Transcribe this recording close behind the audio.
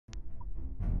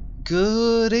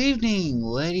Good evening,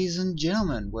 ladies and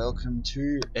gentlemen. Welcome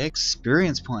to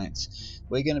Experience Points.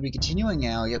 We're going to be continuing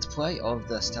our Let's Play of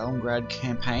the Stalingrad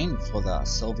campaign for the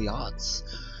Soviets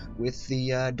with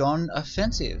the Don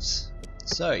offensives.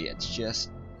 So let's just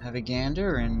have a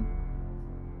gander and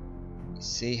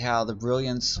see how the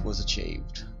brilliance was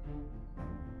achieved.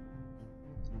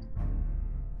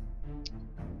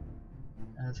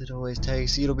 As it always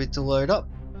takes a little bit to load up.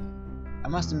 I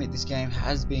must admit this game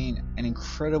has been an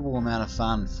incredible amount of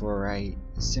fun for a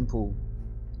simple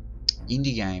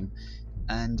indie game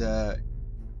and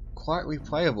quite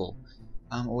replayable.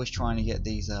 I'm always trying to get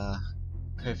these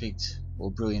perfect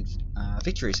or brilliant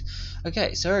victories.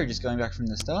 Okay, so just going back from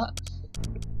the start.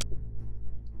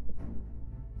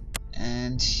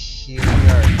 And here we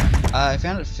go. I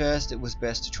found at first it was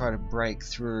best to try to break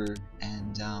through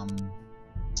and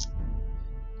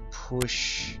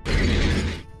push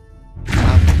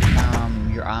up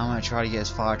your armor, try to get as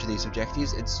far to these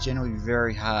objectives. It's generally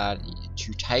very hard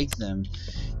to take them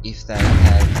if they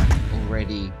have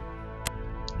already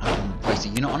placed a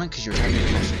unit on it, because you're taking it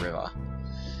across the river.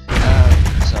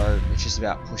 So it's just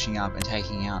about pushing up and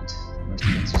taking out the most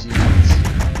defensive units,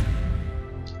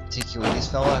 particularly this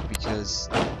fella, because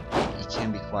he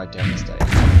can be quite devastating.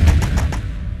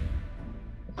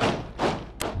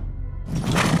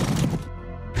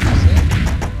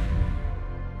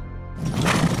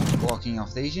 Blocking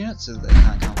off these units so that they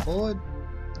can't come forward.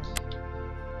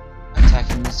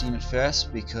 Attacking this unit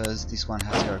first because this one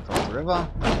has to go across the river,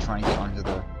 and trying to get onto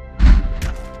the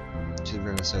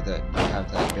river so that you have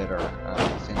that better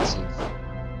offensive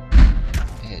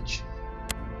edge.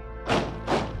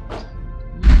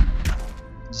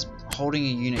 Just holding a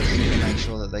unit here to make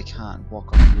sure that they can't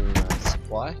block off your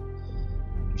supply.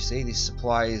 You see, this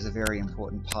supply is a very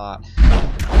important part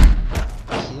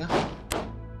here.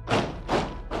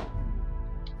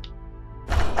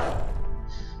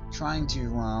 Trying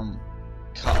to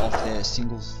cut off their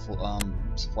single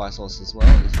supply source as well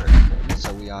is very important,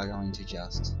 so we are going to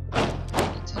just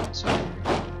attempt to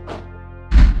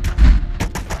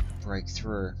break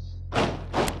through.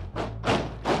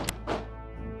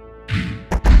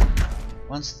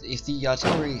 If the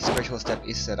artillery special step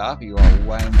is set up, you are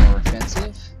way more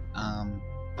offensive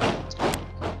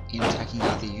in attacking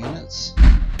other units,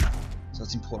 so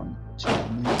it's important to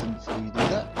move them before you do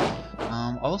that.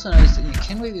 I also noticed that you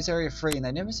can leave this area free and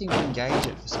they never seem to engage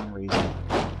it for some reason,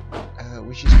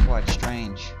 which is quite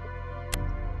strange.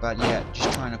 But yeah,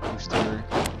 just trying to push through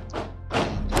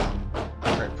and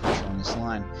create pressure on this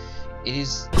line. It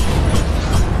is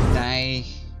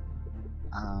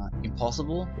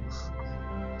impossible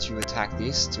to attack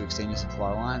this to extend your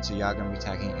supply line, so you are going to be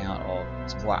attacking out of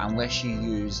supply unless you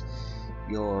use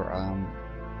your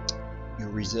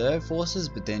reserve forces,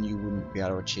 but then you wouldn't be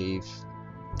able to achieve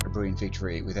a brilliant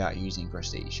victory without using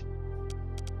prestige.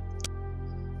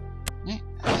 Yeah,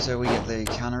 so we get the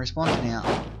counter response now.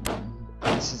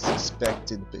 This is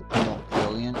expected but not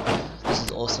brilliant. This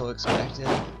is also expected,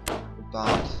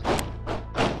 but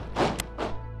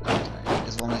okay,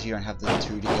 as long as you don't have the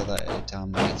two together, it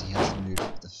means he has to move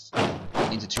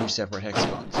into two separate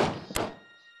hexagons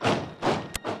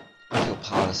with your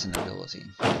partisan ability.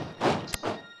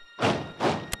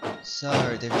 So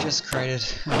they've just created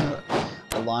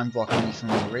a line blocking you from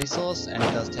the resource, and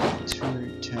it does take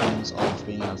 2 turns of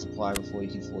being able to supply before you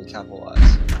can fully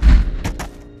capitalize.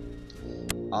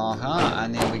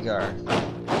 And there we go.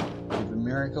 Bit of a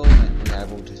miracle, and we're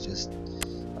able to just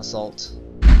assault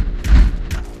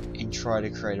and try to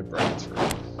create a breakthrough.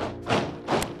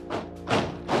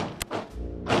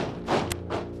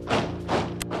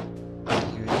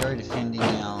 Here we go, defending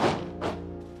our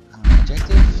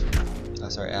objective.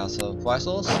 Our supply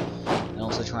source. And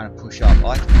also trying to push up. I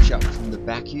like to push up from the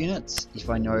back units if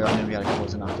I know I'm going to be able to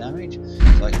cause enough damage,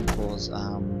 so I can cause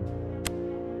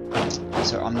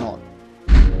so I'm not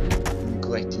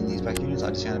neglecting these back units.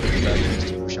 I just found it better just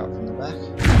to push up from the back.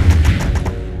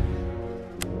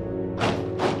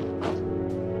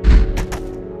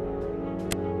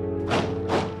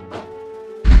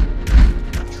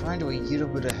 Trying to do a little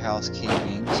bit of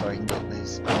housekeeping so I can get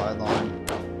this supply line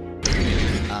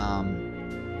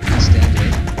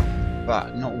extended,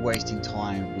 but not wasting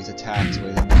time with attacks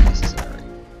where they're not necessary.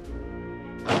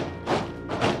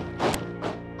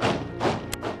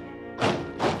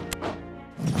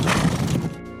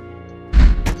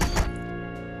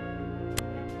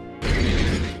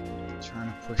 Trying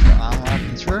to push the armor up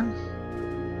and through.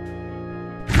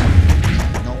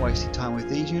 Not wasting time with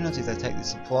these units. If they take the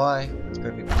supply, it's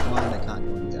perfectly fine, they can't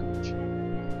do any damage.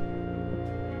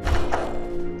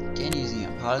 Again, using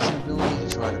a partisan ability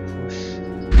to try to push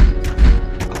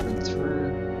up and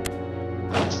through.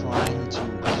 Try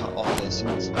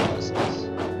simple supply source.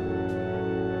 And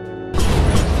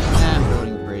I'm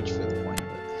building a bridge for the point of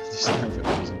it. There's no real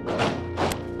reason why.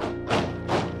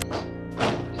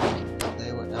 Okay,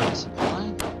 they were out of supply,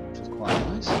 which was quite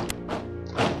nice.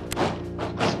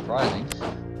 Surprising.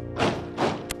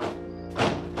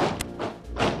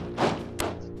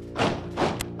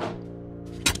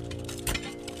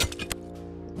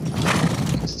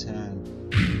 Next turn.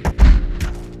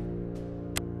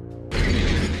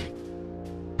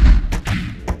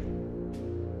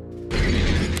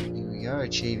 Here we go,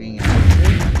 achieving our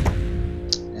victory.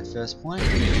 Our first point.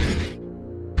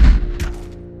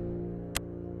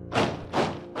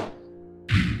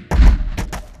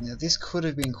 Now this could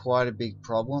have been quite a big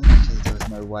problem because there was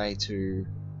no way to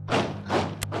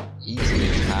easily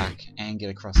attack and get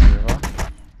across the river.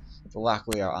 But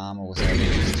luckily our armor was able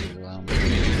just to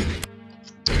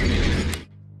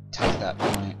take that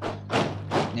point.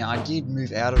 Now I did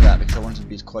move out of that because I wanted to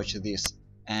be as close to this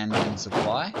and in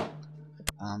supply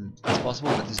as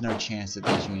possible, but there's no chance that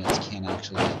these units can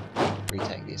actually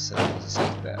retake this, so that was a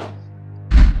safe bet.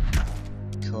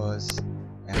 Because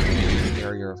our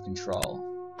area of control.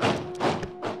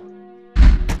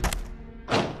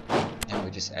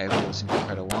 Just able to simply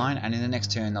create a line, and in the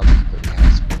next turn they'll be completely out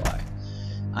of supply.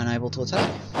 Unable to attack.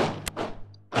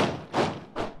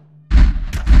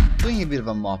 Doing a bit of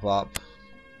a mop up.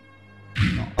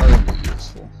 Not overly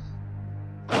useful.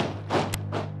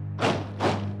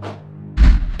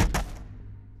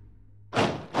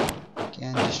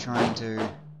 Again, just trying to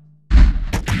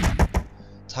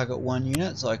target one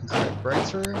unit so I can create a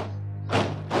breakthrough.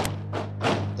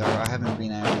 Though I haven't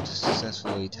been able to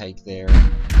successfully take their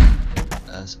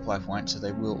supply point, so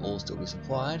they will all still be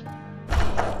supplied.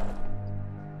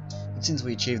 But since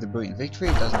we achieved the brilliant victory,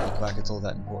 it doesn't look like it's all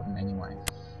that important anyway.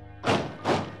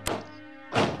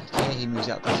 Okay, he moves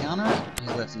out the counter,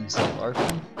 he's left himself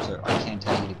open, so I can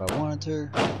take it if I wanted to.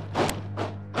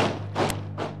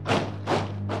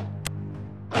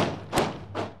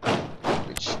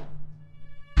 Which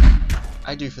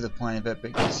I do for the point of it,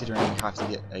 but considering we have to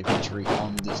get a victory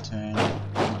on this turn,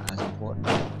 not as important.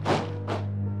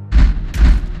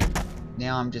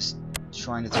 Now I'm just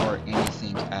trying to throw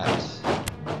anything at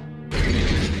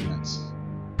these units.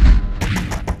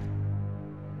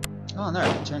 Oh no,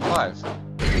 turn 5.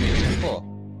 Turn 4.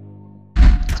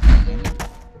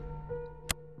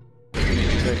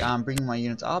 So I'm bringing my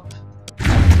units up.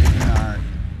 Even though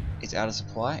it's out of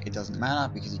supply, it doesn't matter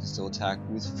because you can still attack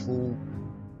with full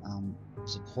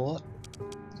support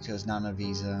because none of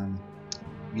these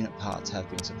unit parts have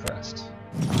been suppressed.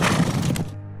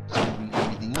 Just moving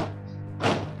everything up.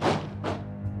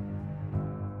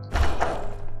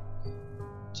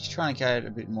 Trying to get a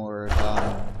bit more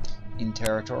in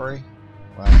territory,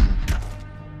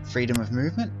 freedom of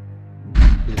movement,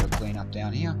 bit of a clean up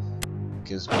down here,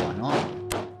 because why not?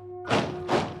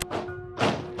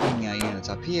 Bringing our units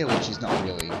up here, which is not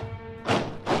really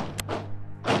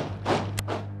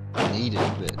needed,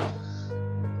 but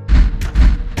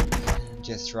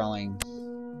just throwing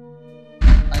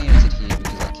our units at here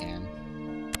because I can.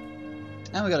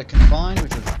 And we got a confined,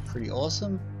 which was pretty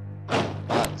awesome.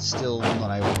 But still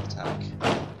not able to attack.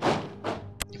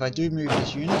 If I do move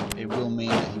this unit, it will mean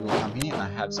that he will come here, and I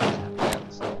have seen that happen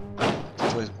before. So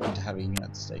it's always important to have a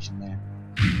unit stationed there.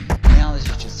 Now let's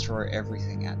just throw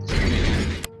everything at this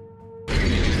unit.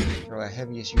 Throw our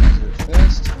heaviest units at it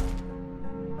first.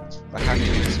 If I have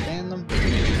to expand them.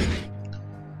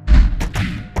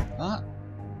 Ah!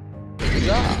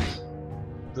 Huzzah!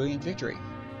 Brilliant victory.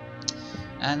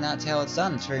 And that's how it's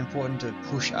done. It's very important to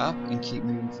push up and keep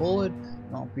moving forward.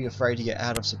 Not be afraid to get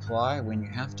out of supply when you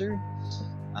have to,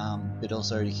 but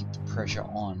also to keep the pressure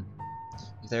on.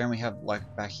 If they only have,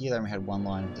 like back here, they only had one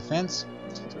line of defense,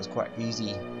 so it's quite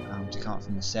easy to come up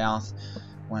from the south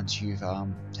once you've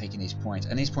taken these points.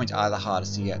 And these points are the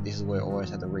hardest to get. This is where I always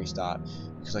had to restart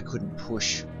because I couldn't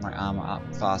push my armor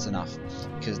up fast enough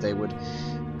because they would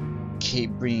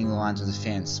keep bringing lines of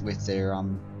defense with their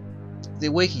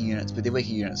weaker units, but their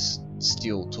weaker units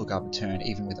still took up a turn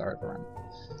even with overrun.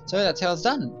 So that's how it's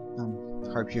done.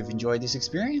 Hope you've enjoyed this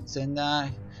experience and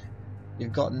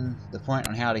you've gotten the point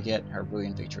on how to get a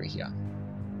brilliant victory here.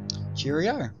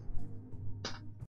 Cheerio!